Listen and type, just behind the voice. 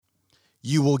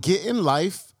You will get in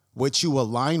life what you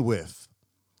align with.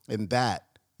 And that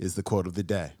is the quote of the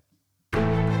day.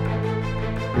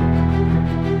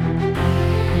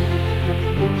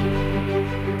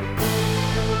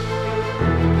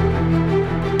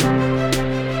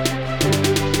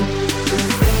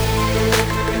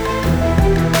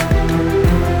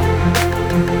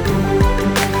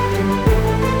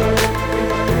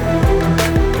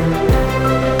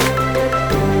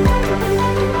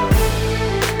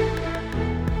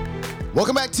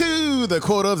 Welcome back to the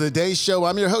Quote of the Day show.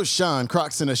 I'm your host, Sean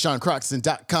Croxton of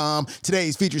SeanCroxton.com.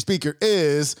 Today's featured speaker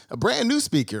is a brand new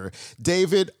speaker,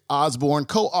 David Osborn,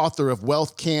 co-author of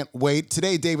Wealth Can't Wait.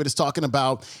 Today, David is talking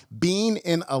about being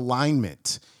in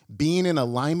alignment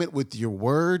with your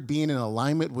word, being in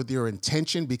alignment with your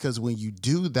intention, because when you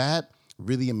do that,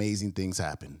 really amazing things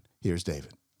happen. Here's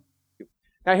David.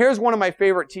 Now, here's one of my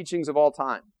favorite teachings of all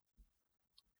time.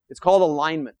 It's called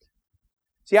alignment.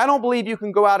 See, I don't believe you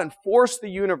can go out and force the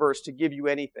universe to give you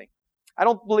anything. I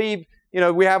don't believe,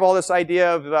 we have all this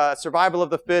idea of survival of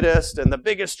the fittest, and the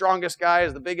biggest, strongest guy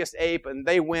is the biggest ape, and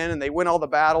they win all the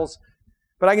battles.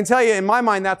 But I can tell you, in my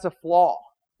mind, that's a flaw.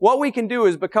 What we can do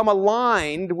is become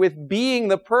aligned with being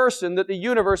the person that the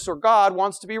universe or God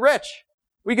wants to be rich.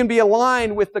 We can be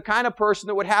aligned with the kind of person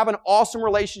that would have an awesome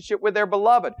relationship with their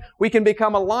beloved. We can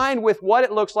become aligned with what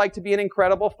it looks like to be an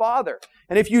incredible father.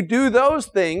 And if you do those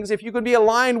things, if you can be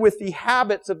aligned with the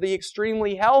habits of the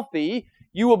extremely healthy,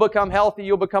 you will become healthy,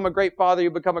 you'll become a great father,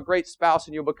 you'll become a great spouse,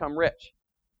 and you'll become rich.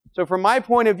 So from my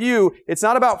point of view, it's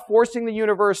not about forcing the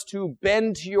universe to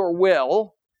bend to your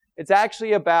will. It's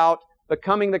actually about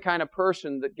becoming the kind of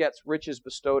person that gets riches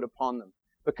bestowed upon them.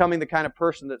 Becoming the kind of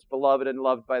person that's beloved and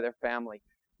loved by their family.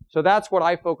 So that's what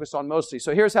I focus on mostly.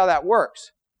 So here's how that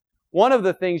works. One of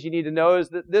the things you need to know is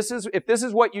that if this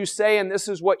is what you say and this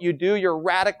is what you do, you're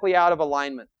radically out of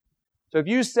alignment. So if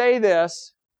you say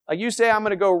this, like you say, I'm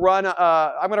going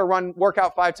to work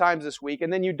out 5 times this week,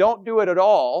 and then you don't do it at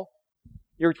all,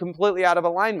 you're completely out of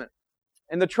alignment.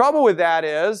 And the trouble with that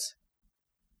is,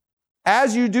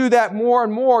 as you do that more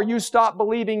and more, you stop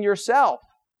believing yourself.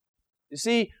 You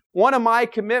see, one of my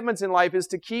commitments in life is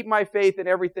to keep my faith in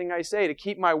everything I say, to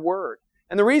keep my word.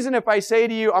 And the reason if I say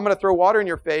to you, I'm going to throw water in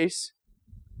your face.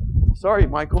 Sorry,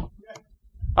 Michael.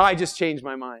 I just changed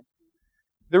my mind.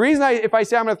 The reason if I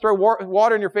say I'm going to throw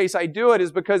water in your face, I do it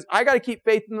is because I got to keep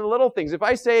faith in the little things. If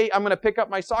I say I'm going to pick up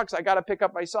my socks, I got to pick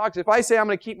up my socks. If I say I'm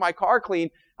going to keep my car clean,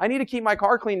 I need to keep my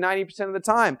car clean 90% of the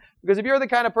time. Because if you're the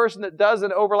kind of person that does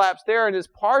and overlaps there and is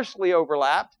partially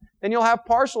overlapped, then you'll have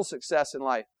partial success in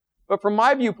life. But from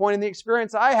my viewpoint and the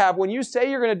experience I have, when you say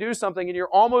you're going to do something and you're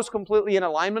almost completely in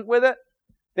alignment with it,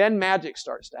 then magic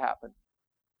starts to happen.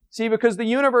 See, because the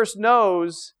universe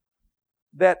knows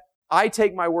that I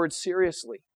take my word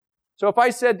seriously. So if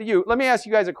I said to you, let me ask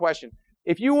you guys a question.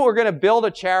 If you were going to build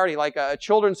a charity like a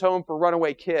children's home for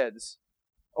runaway kids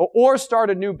or start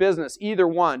a new business, either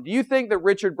one, do you think that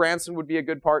Richard Branson would be a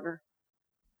good partner?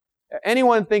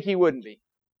 Anyone think he wouldn't be?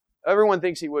 Everyone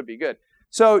thinks he would be. Good.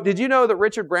 So, did you know that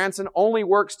Richard Branson only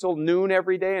works till noon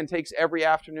every day and takes every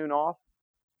afternoon off?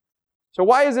 So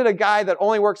why is it a guy that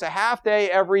only works a half day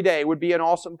every day would be an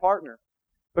awesome partner?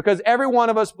 Because every one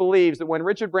of us believes that when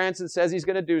Richard Branson says he's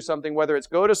going to do something, whether it's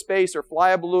go to space or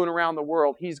fly a balloon around the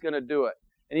world, he's going to do it.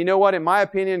 And you know what? In my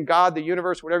opinion, God, the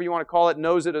universe, whatever you want to call it,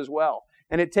 knows it as well.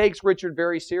 And it takes Richard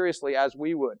very seriously, as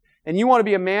we would. And you want to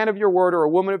be a man of your word or a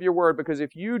woman of your word, because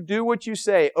if you do what you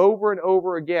say over and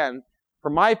over again,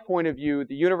 from my point of view,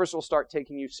 the universe will start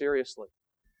taking you seriously.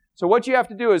 So what you have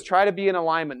to do is try to be in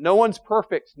alignment. No one's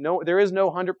perfect. No, there is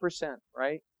no 100%,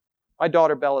 right? My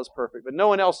daughter Bella's perfect, but no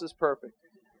one else is perfect.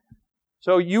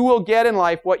 So you will get in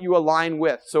life what you align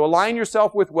with. So align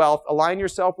yourself with wealth, align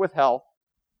yourself with health.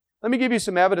 Let me give you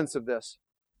some evidence of this.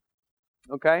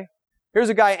 Okay? Here's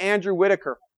a guy, Andrew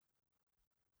Whitaker.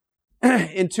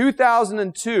 In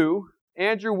 2002,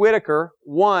 Andrew Whitaker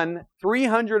won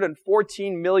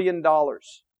 $314 million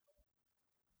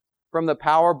from the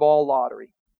Powerball lottery.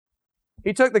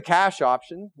 He took the cash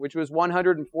option, which was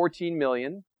 $114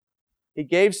 million. He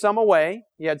gave some away.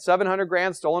 He had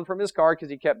 $700,000 stolen from his car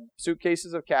because he kept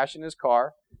suitcases of cash in his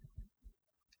car.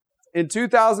 In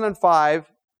 2005,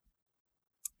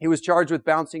 he was charged with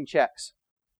bouncing checks.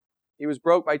 He was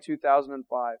broke by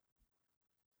 2005.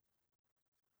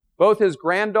 Both his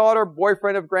granddaughter,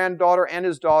 boyfriend of granddaughter, and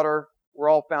his daughter were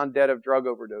all found dead of drug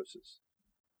overdoses.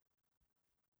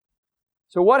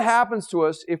 So what happens to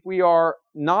us if we are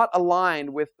not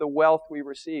aligned with the wealth we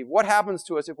receive? What happens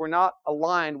to us if we're not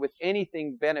aligned with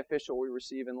anything beneficial we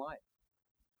receive in life?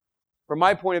 From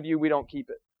my point of view, we don't keep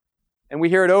it. And we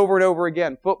hear it over and over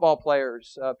again. Football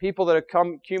players, people that have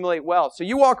come accumulate wealth. So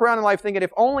you walk around in life thinking,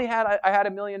 if only I had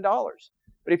 $1 million.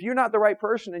 But if you're not the right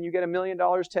person and you get $1 million,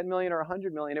 10 million, or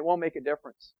 100 million, it won't make a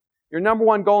difference. Your number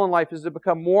one goal in life is to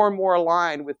become more and more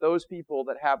aligned with those people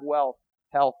that have wealth,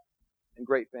 health, and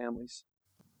great families.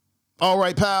 All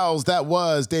right, pals, that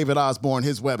was David Osborn.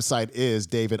 His website is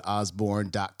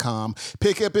davidosborn.com.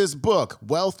 Pick up his book,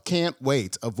 Wealth Can't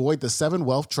Wait. Avoid the 7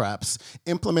 wealth traps,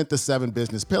 implement the 7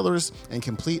 business pillars, and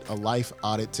complete a life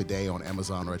audit today on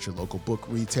Amazon or at your local book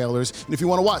retailers. And if you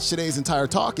want to watch today's entire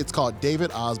talk, it's called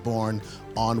David Osborn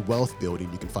on Wealth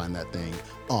Building. You can find that thing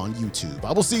on YouTube.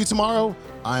 I will see you tomorrow.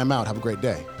 I am out. Have a great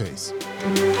day. Peace.